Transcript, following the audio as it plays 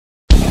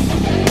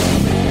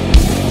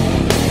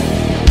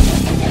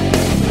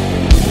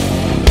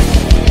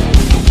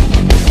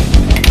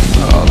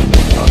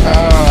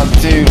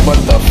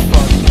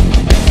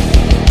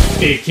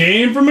It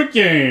came from a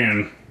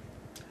can.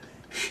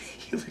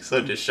 You look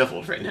so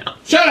disheveled right now.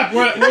 Shut up!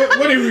 What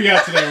do we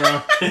got today,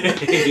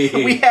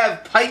 Ro? We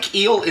have pike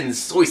eel in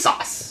soy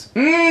sauce.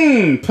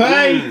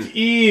 Pike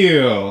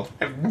eel.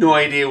 I have no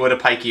idea what a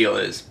pike eel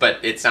is, but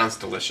it sounds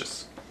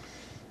delicious.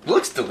 It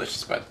looks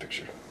delicious by the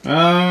picture.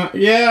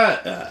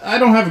 Yeah, I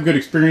don't have a good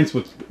experience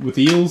with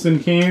eels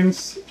in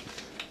cans.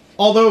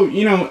 Although,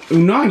 you know,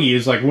 unagi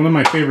is like one of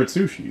my favorite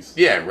sushis.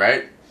 Yeah,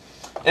 right?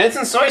 And it's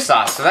in soy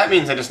sauce, so that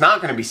means that it's not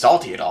going to be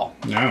salty at all.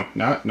 No,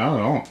 not at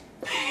all.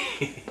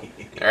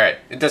 Alright,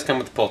 it does come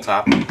with a pull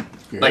top.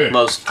 Good. Like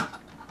most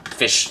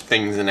fish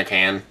things in a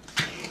can.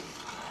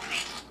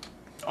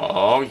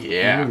 Oh,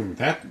 yeah. Ooh,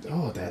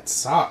 that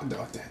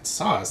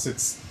sauce,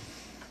 it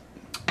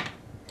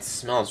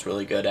smells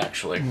really good,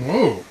 actually.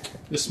 Whoa,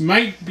 this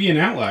might be an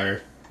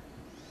outlier.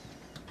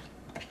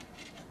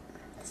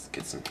 Let's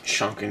get some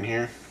chunk in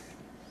here.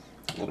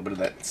 A little bit of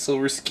that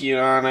silver skin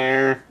on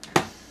there.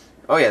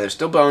 Oh yeah, there's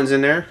still bones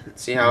in there.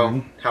 Let's see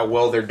how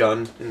well they're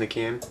done in the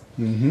can.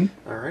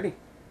 Alrighty.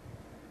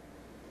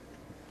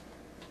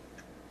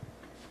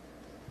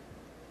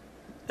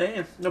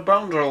 Yeah, the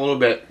bones are a little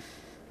bit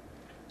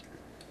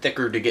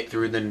thicker to get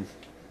through than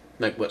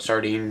like what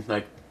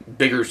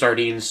bigger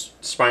sardines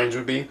spines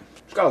would be.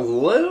 It's got a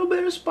little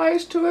bit of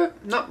spice to it,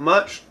 not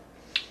much.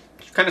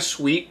 It's kind of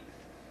sweet.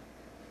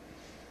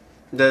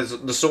 The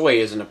soy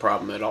isn't a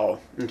problem at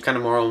all. It's kind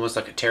of more almost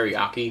like a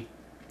teriyaki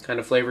kind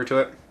of flavor to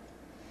it.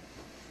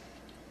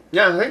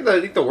 Yeah, I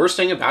think the worst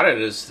thing about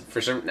it is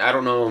I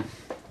don't know.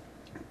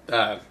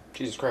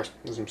 Jesus Christ,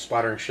 there's some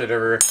splattering shit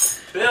everywhere.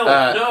 Bill,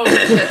 no.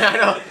 I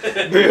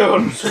know. Bill,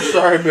 I'm so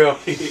sorry, Bill.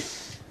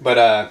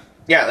 But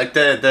yeah, like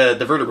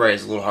the vertebrae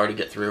is a little hard to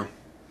get through.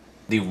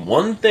 The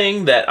one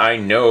thing that I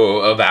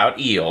know about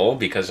eel,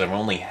 because I've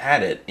only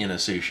had it in a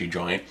sushi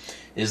joint,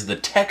 is the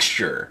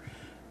texture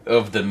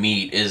of the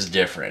meat is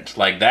different.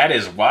 Like, that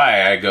is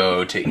why I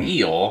go to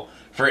eel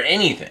for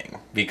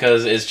anything,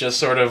 because it's just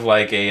sort of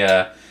like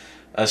a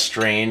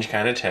strange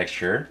kind of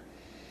texture.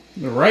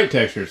 The right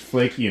texture is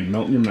flaky and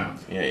melt in your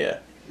mouth. Yeah.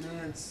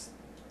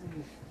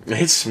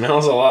 It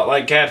smells a lot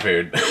like cat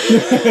food.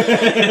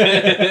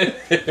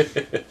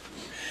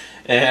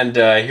 And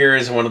here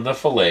is one of the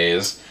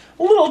fillets.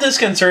 A little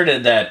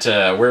disconcerted that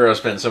Wero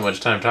spent so much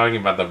time talking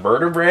about the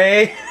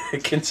vertebrae,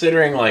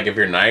 considering, like, if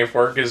your knife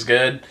work is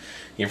good,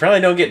 you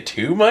probably don't get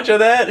too much of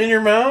that in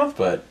your mouth,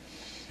 but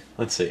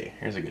let's see.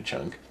 Here's a good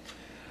chunk.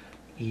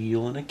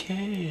 Eel in a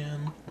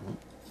can.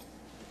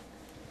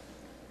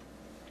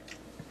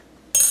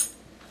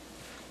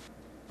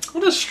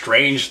 What a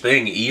strange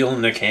thing eel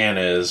in a can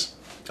is.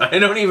 I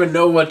don't even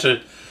know what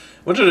to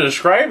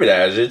describe it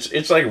as.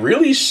 It's like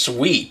really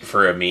sweet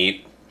for a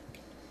meat.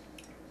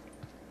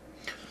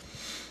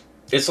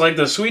 It's like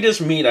the sweetest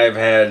meat I've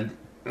had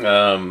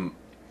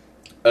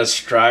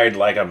astride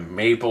like a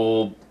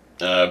maple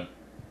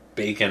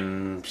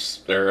bacon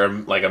or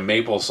like a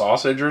maple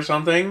sausage or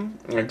something.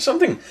 Like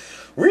something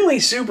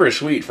really super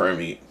sweet for a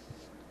meat.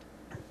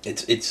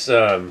 It's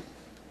not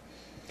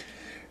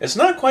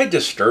quite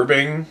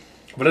disturbing,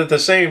 but at the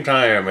same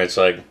time it's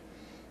like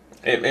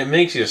it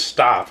makes you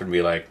stop and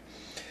be like,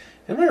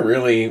 am I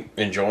really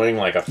enjoying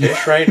like a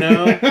fish right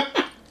now?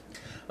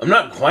 I'm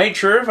not quite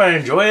sure if I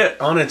enjoy it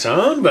on its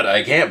own, but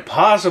I can't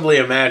possibly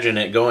imagine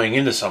it going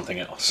into something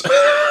else.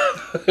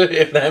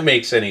 If that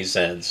makes any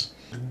sense.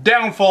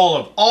 Downfall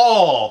of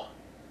all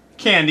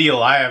canned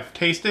eel I have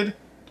tasted,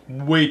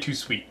 way too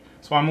sweet.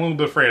 So I'm a little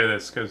bit afraid of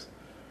this because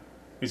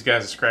these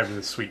guys describe it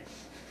as sweet.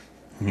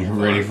 You're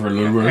ready for a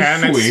little bit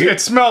of sweet? It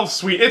smells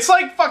sweet. It's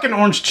like fucking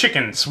orange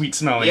chicken sweet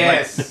smelling.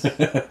 Yes. Like,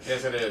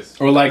 Yes, it is.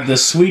 Or like the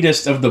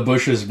sweetest of the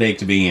Bush's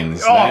baked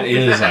beans. Oh, That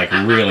is like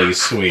really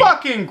sweet.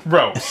 fucking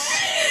gross.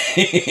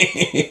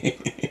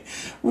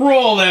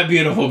 Roll that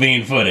beautiful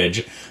bean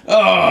footage.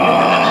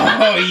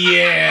 Oh,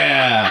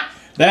 yeah.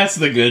 That's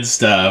the good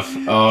stuff.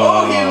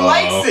 Oh, he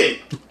likes it.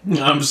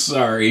 I'm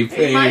sorry,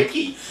 Hey, Faye.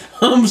 Mikey.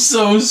 I'm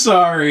so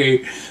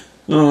sorry.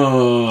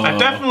 Oh. I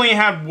definitely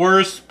had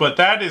worse, but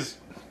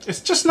it's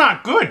just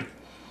not good.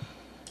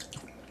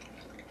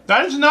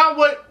 That is not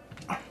what...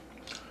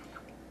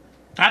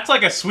 That's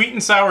like a sweet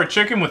and sour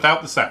chicken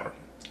without the sour.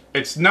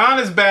 It's not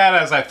as bad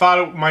as I thought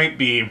it might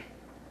be,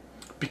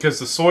 because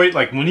the soy,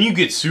 like when you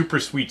get super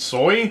sweet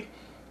soy,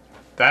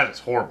 that is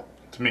horrible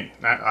to me.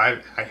 I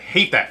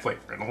hate that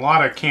flavor, and a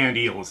lot of canned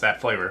eel is that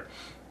flavor.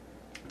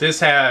 This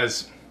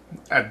has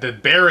the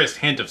barest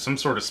hint of some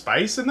sort of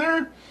spice in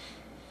there,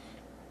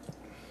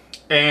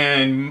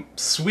 and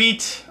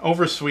sweet,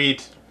 over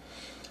sweet.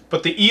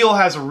 But the eel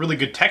has a really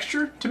good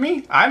texture to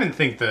me. I didn't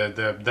think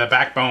the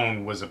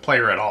backbone was a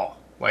player at all.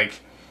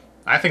 Like,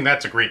 I think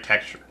that's a great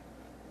texture.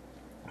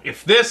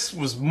 If this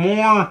was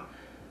more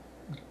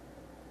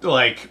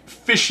like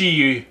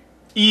fishy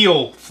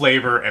eel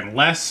flavor and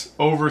less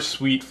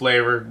oversweet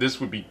flavor, this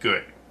would be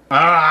good.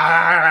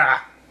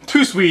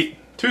 Too sweet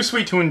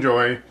to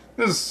enjoy.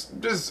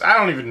 This I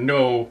don't even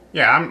know.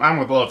 Yeah, I'm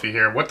with Luffy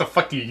here. What the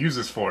fuck do you use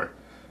this for?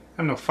 I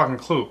have no fucking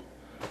clue.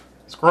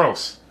 It's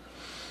gross.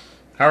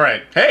 All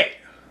right, hey,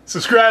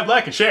 Subscribe,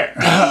 like, and share.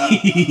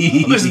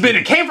 This has been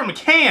It Came From a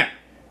Can.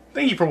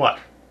 Thank you for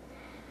watching.